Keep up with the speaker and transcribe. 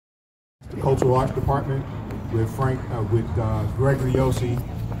the Cultural Arts Department with Greg Leosi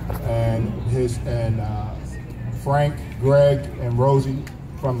and Frank, Greg, and Rosie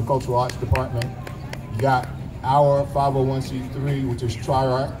from the Cultural Arts Department. You got our 501c3, which is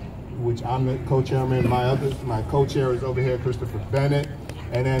Tri-Art, which I'm the co-chairman. My co-chair is over here, Christopher Bennett.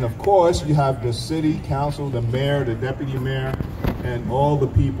 And then, of course, you have the city council, the mayor, the deputy mayor, and all the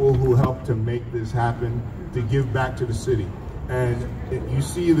people who helped to make this happen, to give back to the city. And you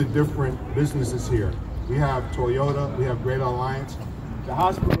see the different businesses here. We have Toyota, we have Greater Alliance. The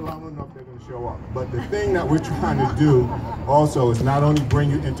hospital, I don't know if they're going to show up. But the thing that we're trying to do also is not only bring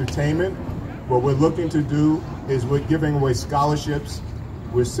you entertainment, what we're looking to do is we're giving away scholarships,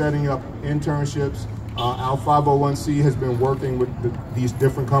 we're setting up internships. Our 501c has been working with these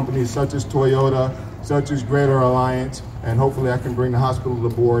different companies such as Toyota, such as Greater Alliance, and hopefully I can bring the hospital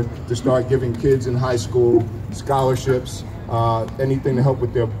aboard to start giving kids in high school scholarships, anything to help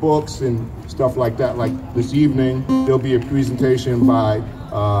with their books and stuff like that. Like this evening, there'll be a presentation by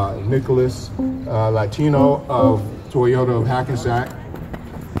Nicholas Latino of Toyota of Hackensack.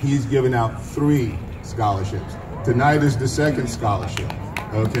 He's giving out 3 scholarships. Tonight is the 2nd scholarship.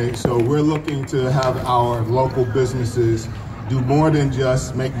 Okay, so we're looking to have our local businesses do more than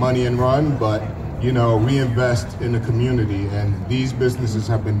just make money and run, but, you know, reinvest in the community. And these businesses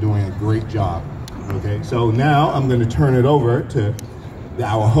have been doing a great job. Okay, so now I'm going to turn it over to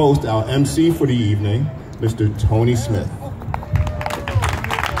our host, our MC for the evening, Mr. Tony Smith.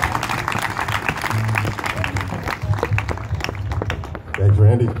 Thanks,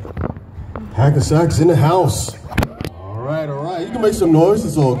 Randy. Hackensack's in the house. All right. You can make some noise.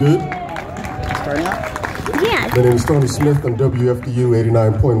 It's all good. Starting up? Yeah. My name is Tony Smith on WFDU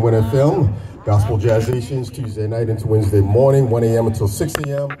 89.1 FM. Gospel Jazzations, Tuesday night into Wednesday morning, 1 a.m. until 6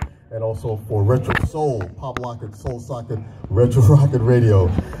 a.m. And also for Retro Soul, Pop Locket, Soul Socket, Retro Rocket Radio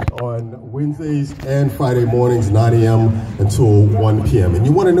on Wednesdays and Friday mornings, 9 a.m. until 1 p.m. And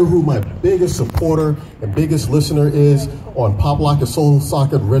you want to know who my biggest supporter and biggest listener is on Pop Locket, Soul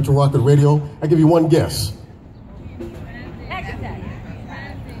Socket, Retro Rocket Radio? I'll give you one guess.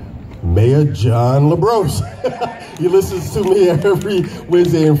 Mayor John LaBrose. He listens to me every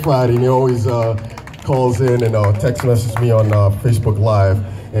Wednesday and Friday, and he always calls in and text messages me on Facebook Live.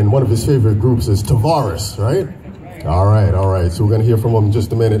 And one of his favorite groups is Tavares, right? All right. So we're going to hear from him in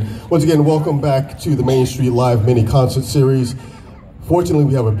just a minute. Once again, welcome back to the Main Street Live mini concert series. Fortunately,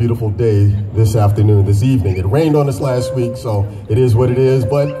 we have a beautiful day this evening. It rained on us last week, so it is what it is,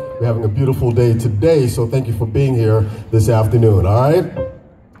 but we're having a beautiful day today, so thank you for being here this afternoon, all right?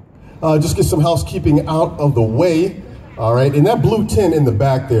 Just get some housekeeping out of the way, all right? In that blue tent in the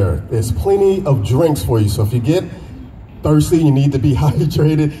back there's plenty of drinks for you, so if you get thirsty, you need to be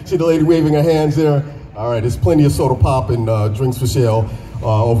hydrated. See the lady waving her hands there? All right, there's plenty of soda pop and drinks for sale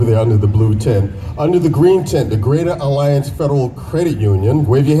over there under the blue tent. Under the green tent, the Greater Alliance Federal Credit Union.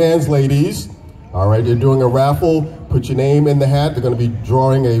 Wave your hands, ladies. All right, they're doing a raffle. Put your name in the hat. They're going to be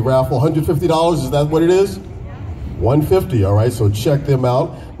drawing a raffle. $150, is that what it is? $150, all right, so check them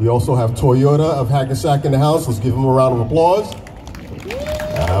out. We also have Toyota of Hackensack in the house. Let's give them a round of applause.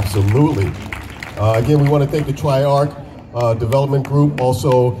 Absolutely. Again, we want to thank the Tri-Arc Development Group,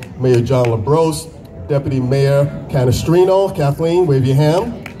 also Mayor John LaBrose, Deputy Mayor Canestrino. Kathleen, wave your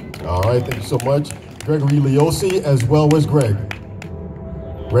hand. All right, thank you so much. Gregory Leosi, as well as Greg.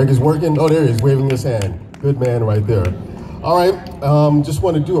 Greg is working. Oh, there he is, waving his hand. Good man right there. All right, just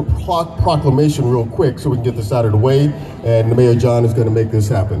want to do a proclamation real quick so we can get this out of the way, and the Mayor John is going to make this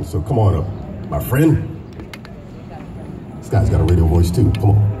happen. So come on up, my friend. This guy's got a radio voice too.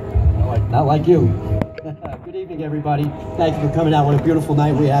 Come on. Not like you. Good evening, everybody. Thank you for coming out. What a beautiful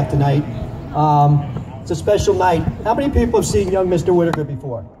night we have tonight. It's a special night. How many people have seen young Mr. Whitaker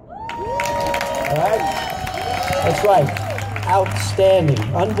before? All right? That's right. Outstanding.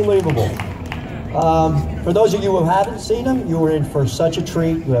 Unbelievable. For those of you who haven't seen him, you were in for such a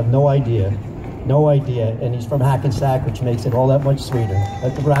treat. You have no idea. No idea. And he's from Hackensack, which makes it all that much sweeter.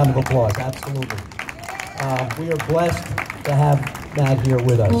 That's a round of applause. Absolutely. We are blessed to have Matt here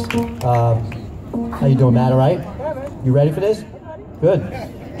with us. How you doing, Matt? All right? You ready for this? Good.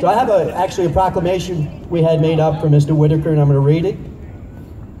 So I have actually a proclamation we had made up for Mr. Whitaker, and I'm going to read it.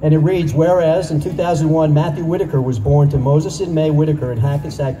 And it reads, whereas in 2001, Matthew Whitaker was born to Moses and May Whitaker in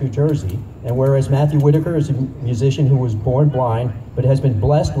Hackensack, New Jersey. And whereas Matthew Whitaker is a musician who was born blind, but has been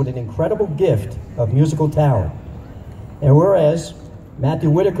blessed with an incredible gift of musical talent. And whereas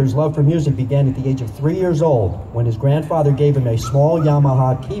Matthew Whitaker's love for music began at the age of 3 years old, when his grandfather gave him a small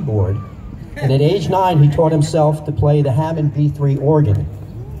Yamaha keyboard. And at age 9, he taught himself to play the Hammond B3 organ.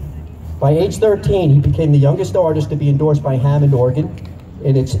 By age 13, he became the youngest artist to be endorsed by Hammond Organ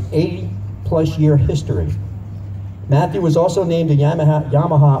in its plus year history. Matthew was also named a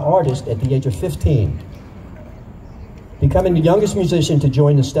Yamaha artist at the age of 15, becoming the youngest musician to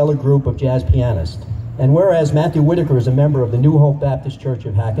join the stellar group of jazz pianists. And whereas Matthew Whitaker is a member of the New Hope Baptist Church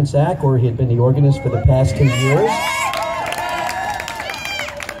of Hackensack, where he had been the organist for the past 2 years.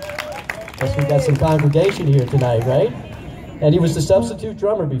 Guess we got some congregation here tonight, right? And he was the substitute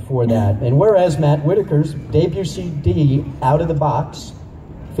drummer before that. And whereas Matt Whitaker's debut CD, Out of the Box,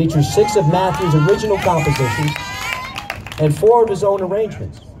 features 6 of Matthew's original compositions and 4 of his own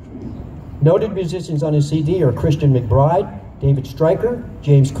arrangements. Noted musicians on his CD are Christian McBride, David Stryker,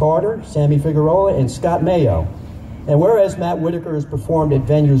 James Carter, Sammy Figueroa, and Scott Mayo. And whereas Matt Whitaker has performed at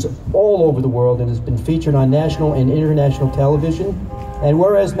venues all over the world and has been featured on national and international television, and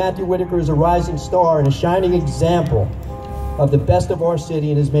whereas Matthew Whitaker is a rising star and a shining example of the best of our city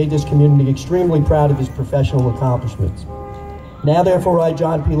and has made this community extremely proud of his professional accomplishments. Now, therefore, I,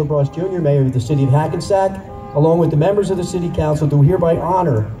 John P. LaBrosse Jr., Mayor of the City of Hackensack, along with the members of the City Council, do hereby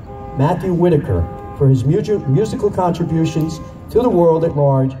honor Matthew Whitaker for his musical contributions to the world at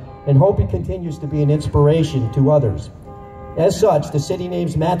large, and hope he continues to be an inspiration to others. As such, the city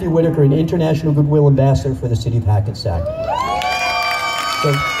names Matthew Whitaker an International Goodwill Ambassador for the City of Hackensack.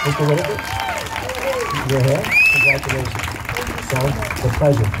 So, Mr. Whitaker, you're here. Congratulations. So, it's a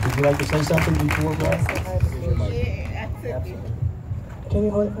pleasure. Would you like to say something before, Brad? Can you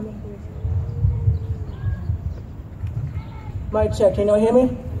hold it for me, please? Mic check. Can you hear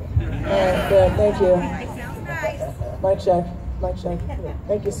me? Good. Thank you. Mic check. Mic check.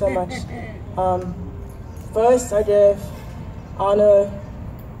 Thank you so much. First, I give honor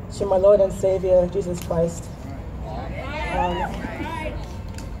to my Lord and Savior, Jesus Christ.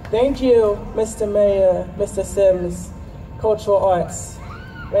 Thank you, Mr. Mayor, Mr. Sims, Cultural Arts,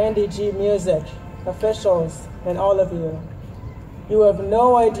 Randy G Music, officials, and all of you. You have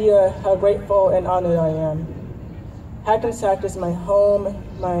no idea how grateful and honored I am. Hackensack is my home,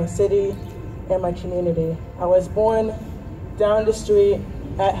 my city, and my community. I was born down the street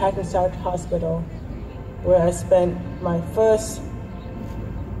at Hackensack Hospital, where I spent my first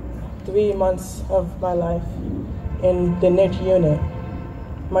 3 months of my life in the NIC unit.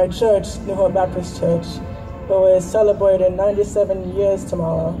 My church, New Hope Baptist Church, who is celebrating 97 years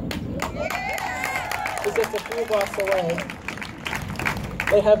tomorrow, is just a few blocks away.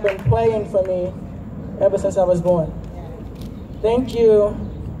 They have been praying for me ever since I was born. Thank you.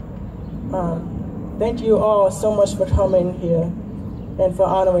 Thank you all so much for coming here and for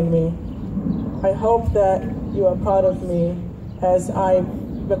honoring me. I hope that you are proud of me as I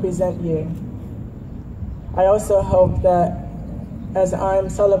represent you. I also hope that as I'm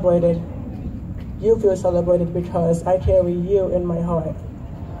celebrated, you feel celebrated because I carry you in my heart.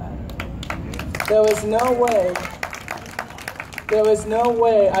 There is no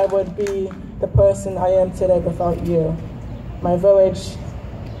way I would be the person I am today without you. My village,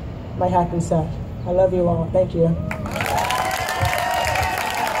 my Hackensack. I love you all. Thank you.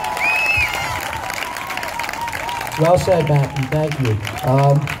 Well said, Matthew. Thank you.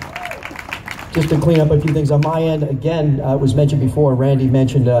 Just to clean up a few things on my end, again, it was mentioned before, Randy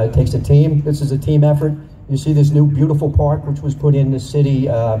mentioned it takes a team. This is a team effort. You see this new beautiful park which was put in the city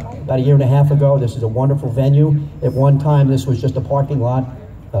about 1.5 years ago. This is a wonderful venue. At one time, this was just a parking lot,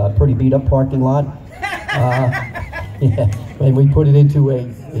 pretty beat up parking lot. Yeah, and we put it into a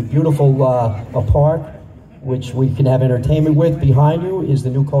beautiful a park which we can have entertainment with. Behind you is the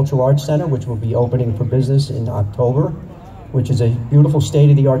new Cultural Arts Center, which will be opening for business in October, which is a beautiful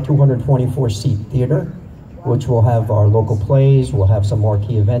state-of-the-art 224-seat theater, which will have our local plays. We'll have some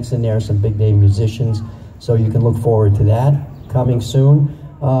marquee events in there, some big-name musicians, so you can look forward to that coming soon.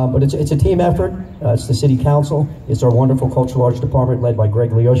 But it's a team effort. It's the City Council. It's our wonderful Cultural Arts Department led by Greg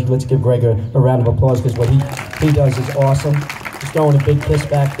Leoshi. Let's give Greg a round of applause because what he does is awesome. Just throwing a big kiss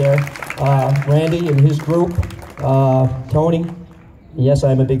back there. Randy and his group, Tony. Yes,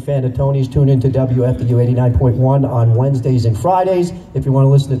 I'm a big fan of Tony's. Tune into WFDU 89.1 on Wednesdays and Fridays. If you want to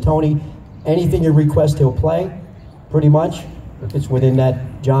listen to Tony, anything you request, he'll play, pretty much. If it's within that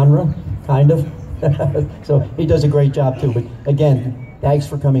genre, kind of. So he does a great job too. But again, thanks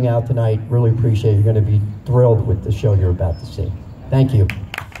for coming out tonight. Really appreciate it. You're going to be thrilled with the show you're about to see. Thank you.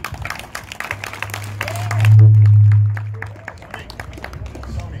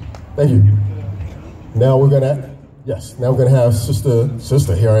 Thank you. Now we're gonna, now we're gonna have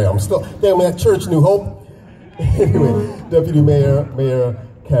sister. Here I am. Still, I'm at Church New Hope. Anyway, Deputy Mayor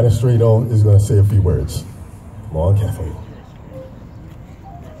Canestrino is gonna say a few words. Come on, Kathleen.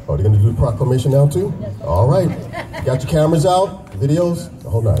 Oh, they're gonna do the proclamation now too? All right. Got your cameras out, videos, the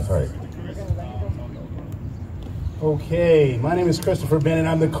whole nine. All right. Okay, my name is Christopher Bennett.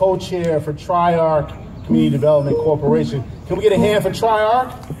 I'm the co-chair for Triarch Community Development Corporation. Can we get a hand for Triarch?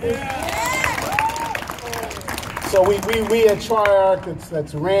 So we at Triarch,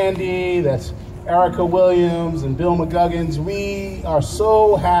 that's Randy, that's Erica Williams and Bill McGuggins. We are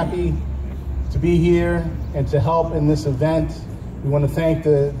so happy to be here and to help in this event. We want to thank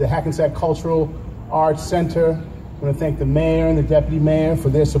the Hackensack Cultural Arts Center. We want to thank the mayor and the deputy mayor for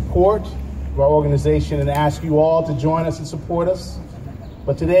their support of our organization and ask you all to join us and support us.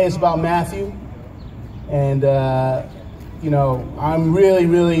 But today is about Matthew. And, you know, I'm really,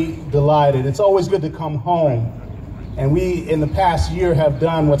 really delighted. It's always good to come home. And we, in the past year, have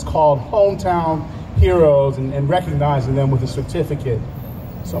done what's called Hometown Heroes and recognizing them with a certificate.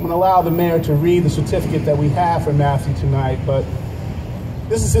 So I'm going to allow the mayor to read the certificate that we have for Matthew tonight. But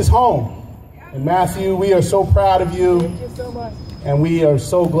this is his home. And Matthew, we are so proud of you. Thank you so much. And we are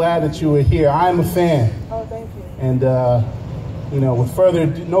so glad that you are here. I'm a fan. Oh, thank you. And, you know, with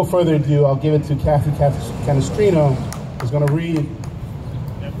no further ado, I'll give it to Kathy Canestrino, who's going to read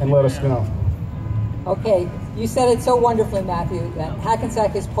and let us know. Okay, you said it so wonderfully, Matthew, that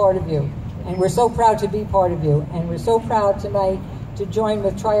Hackensack is part of you. And we're so proud to be part of you. And we're so proud tonight to join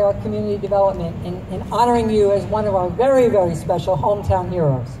with Triarch Community Development in honoring you as one of our very, very special hometown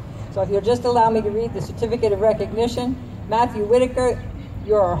heroes. So if you'll just allow me to read the certificate of recognition. Matthew Whitaker,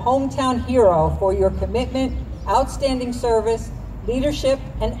 you're our hometown hero for your commitment, outstanding service, leadership,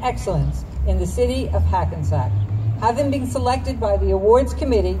 and excellence in the city of Hackensack. Having been selected by the awards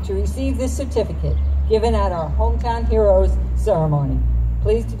committee to receive this certificate given at our Hometown Heroes ceremony.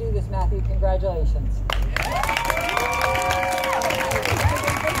 Pleased to do this, Matthew. Congratulations.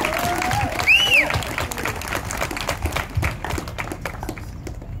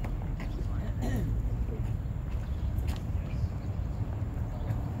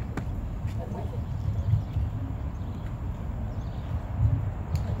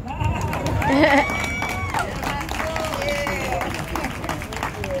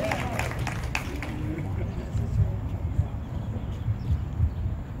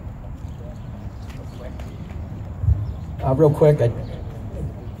 Real quick, it'd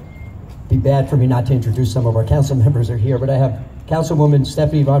be bad for me not to introduce some of our council members are here, but I have Councilwoman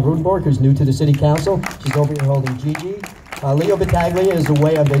Stephanie von Rudenborg, who's new to the City Council. She's over here holding Gigi. Leo Battaglia is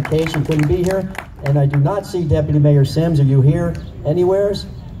away on vacation, couldn't be here. And I do not see Deputy Mayor Sims. Are you here anywheres?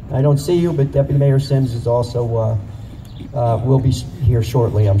 I don't see you, but Deputy Mayor Sims is also, will be here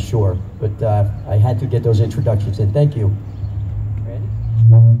shortly, I'm sure. But I had to get those introductions in. Thank you. Randy?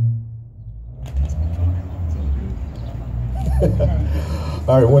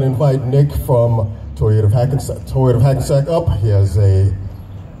 All right, I want to invite Nick from Toyota of Hackensack up. He has a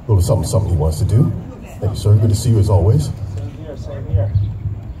little something he wants to do. Thank you, sir. Good to see you as always. Same here, same here.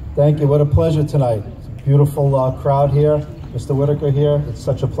 Thank you. What a pleasure tonight. It's a beautiful crowd here. Mr. Whitaker here. It's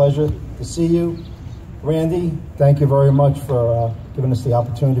such a pleasure to see you. Randy, thank you very much for giving us the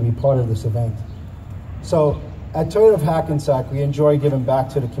opportunity to be part of this event. So at Toyota of Hackensack, we enjoy giving back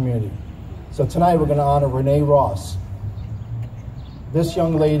to the community. So tonight we're going to honor Renee Ross. This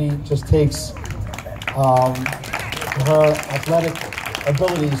young lady just takes her athletic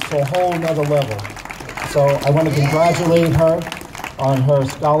abilities to a whole nother level. So I want to congratulate her on her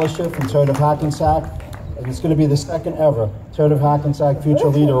scholarship from Toyota of Hackensack. And it's going to be the second ever Toyota of Hackensack Future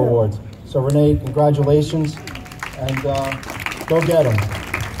Leader Awards. So Renee, congratulations, and go get them.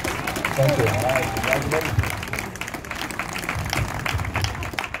 Thank you.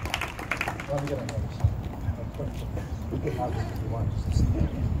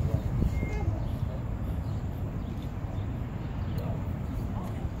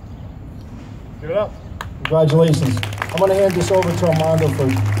 Give it up. Congratulations. I'm going to hand this over to Armando for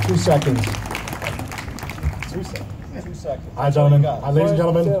 2 seconds. 2 seconds. 2 seconds. Hi, gentlemen. Ladies and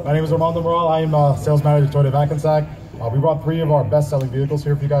gentlemen, my name is Armando Morel. I am sales manager at Toyota of Hackensack. We brought 3 of our best-selling vehicles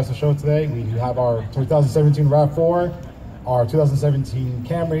here for you guys to show today. We have our 2017 RAV4, our 2017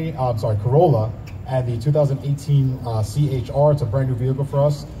 Corolla, and the 2018 CHR. It's a brand new vehicle for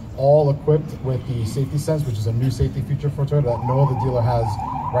us, all equipped with the Safety Sense, which is a new safety feature for Toyota that no other dealer has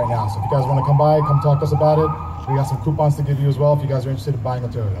right now. So if you guys want to come by, come talk to us about it. We got some coupons to give you as well if you guys are interested in buying a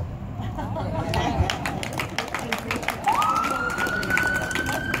Toyota.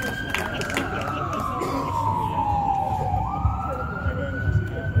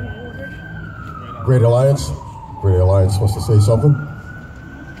 Great Alliance wants to say something.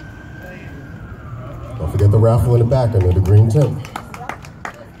 Don't forget the raffle in the back under the green tent.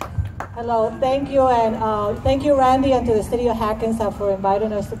 Hello, thank you, and thank you, Randy, and to the City of Hackensack for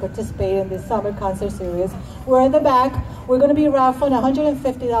inviting us to participate in this summer concert series. We're in the back. We're going to be raffling a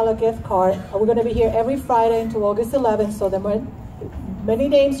 $150 gift card. We're going to be here every Friday until August 11th, so the many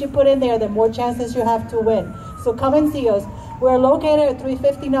names you put in there, the more chances you have to win. So come and see us. We're located at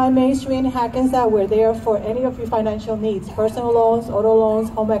 359 Main Street in Hackensack. We're there for any of your financial needs, personal loans, auto loans,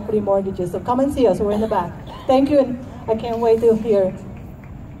 home equity mortgages. So come and see us. We're in the back. Thank you, and I can't wait to hear.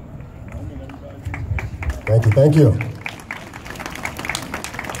 Thank you, thank you.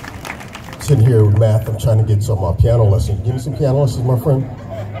 Sitting here with Math, I'm trying to get some piano lessons. Give me some piano lessons, my friend.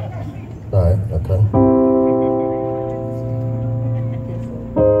 All right, okay.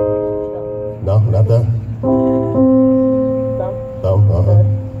 No, not that. Thumb,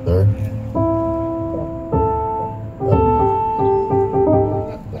 third.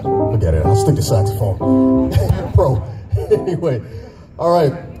 Forget it, I'll stick to saxophone. Pro. Anyway, all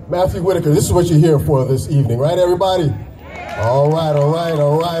right, Matthew Whitaker, this is what you're here for this evening, right, everybody? All right,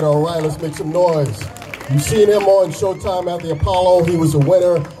 let's make some noise. You've seen him on Showtime at the Apollo. He was a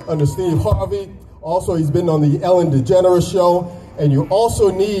winner under Steve Harvey. Also, he's been on the Ellen DeGeneres show. And you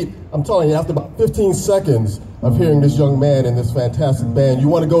also need, I'm telling you, after about 15 seconds of hearing this young man in this fantastic band, you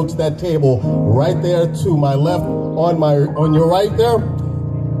want to go to that table right there to my left, on your right there.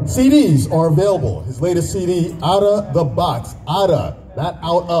 CDs are available. His latest CD, Outta the Box. Outta, not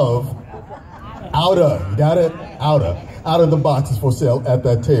out of. Outta, you got it? Outta. Outta the Box is for sale at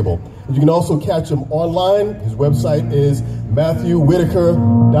that table. You can also catch him online. His website is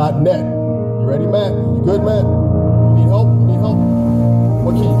MatthewWhitaker.net. You ready, Matt? You good, Matt? Need help? Need help?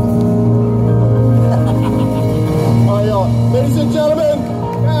 What key? All right, y'all. Ladies and gentlemen,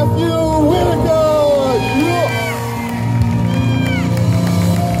 Matthew Whitaker. Yeah.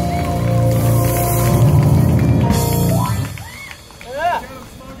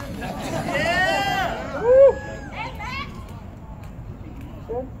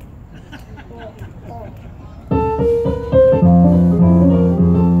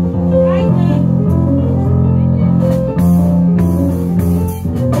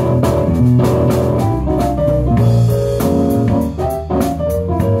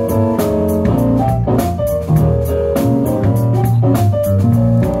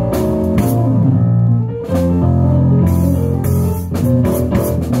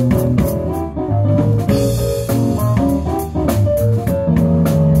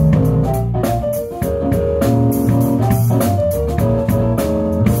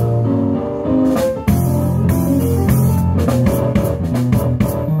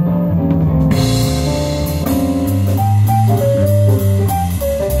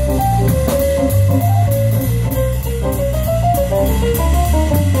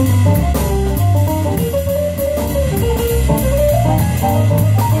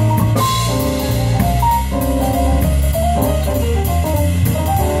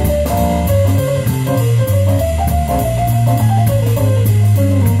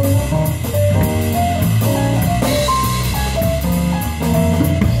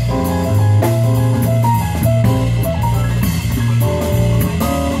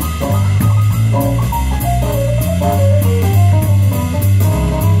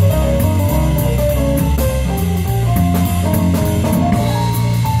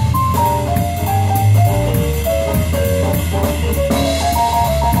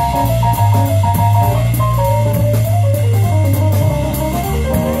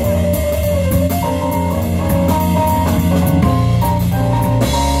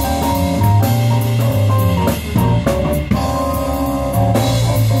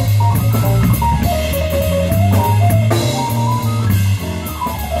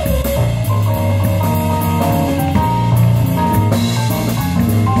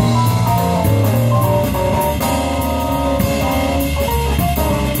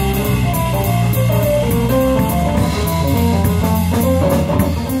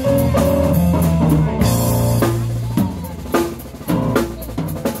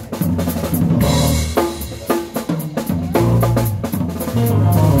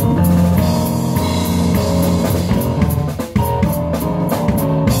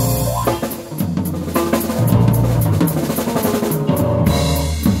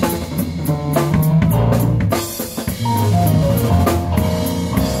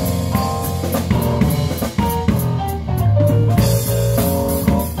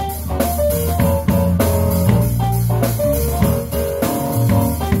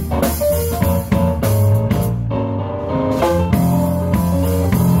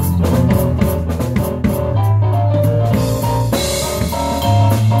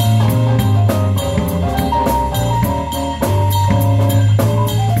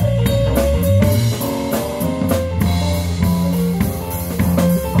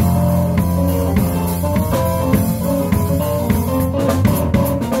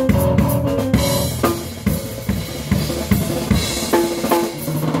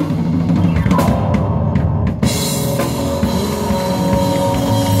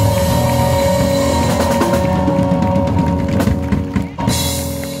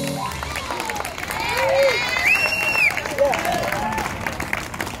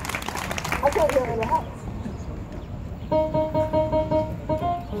 in the house.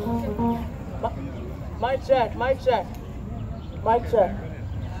 Mic check, mic check. Mic check.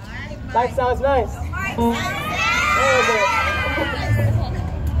 Mic sounds nice. Very good.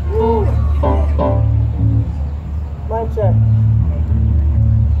 Mic check.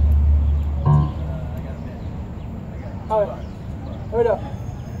 All right, here we go.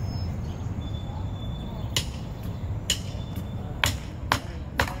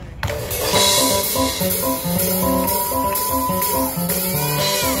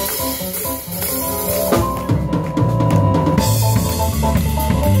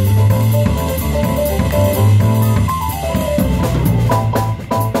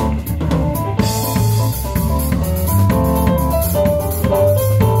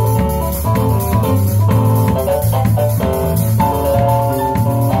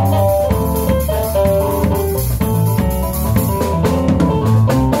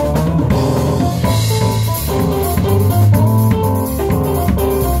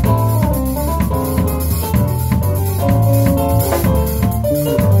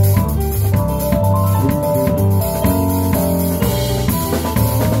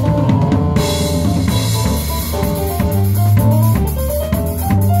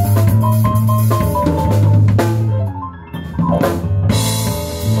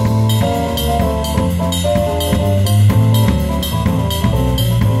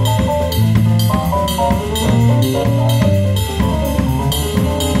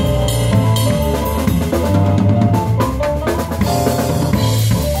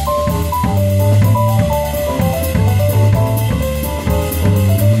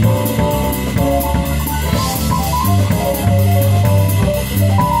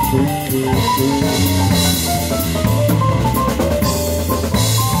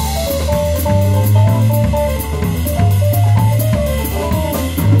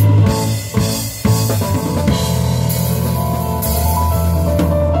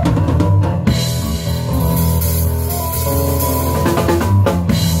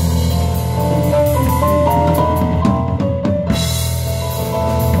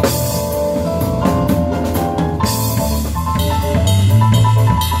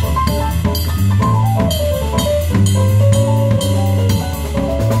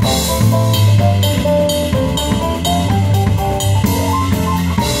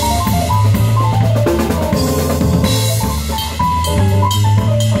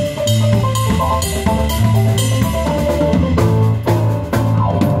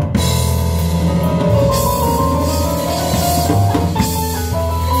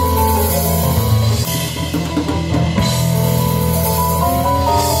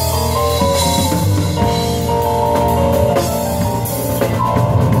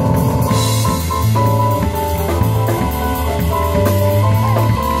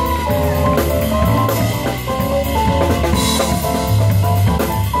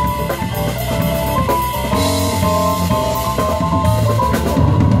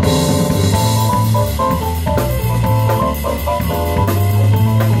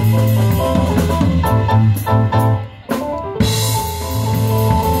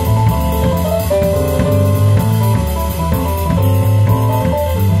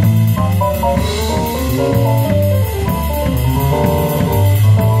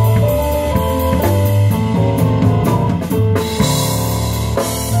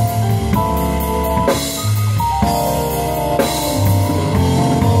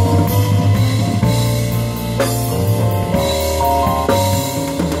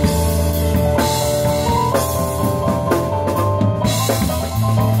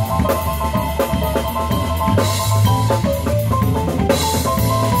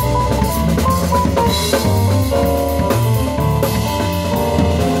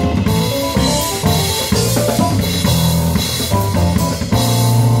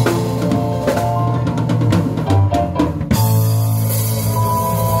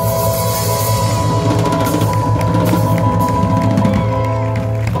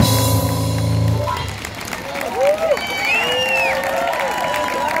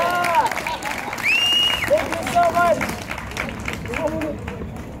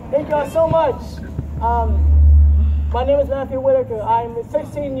 so much. My name is Whitaker. I'm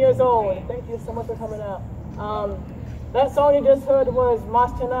 16 years old. Thank you so much for coming out. That song you just heard was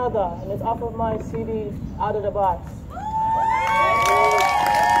Mas Canada, and it's off of my CD, Out of the Box.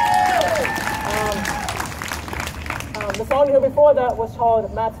 The song you heard before that was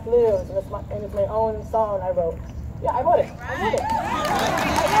called Matt's Blues, and it's my own song I wrote. Yeah, I wrote it.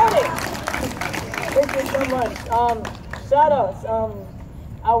 Thank you so much. Shout outs.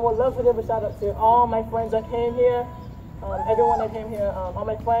 I would love to give a shout out to all my friends that came here, everyone that came here, all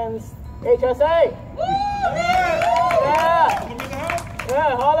my friends HSA.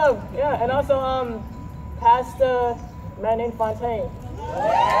 Yeah, Harlem. Yeah, and also Pastor Manning Fontaine.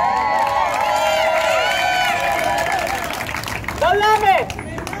 Don't love it.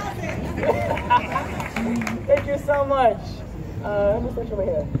 Thank you so much. Let me switch over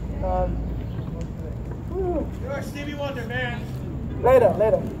here. You're Stevie Wonder, man. Later.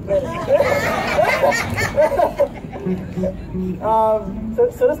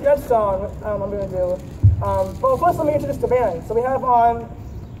 So this next song I'm going to do. Well, first let me introduce the band. So we have on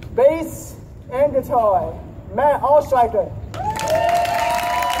bass and guitar, Matt Allstriker.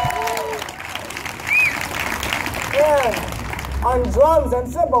 And on drums and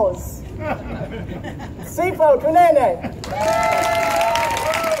cymbals, Sifo Kunene.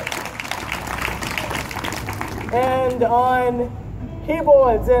 And on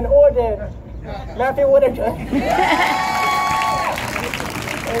keyboards and organ, Matthew Whitaker.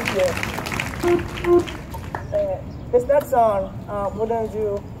 Thank you. This next song we're going to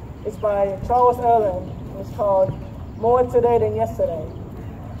do is by Charles Erling. It's called More Today Than Yesterday.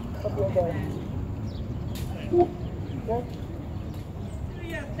 Hope you enjoy. Okay? Do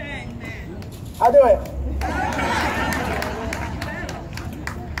your thing, man. I'll do it.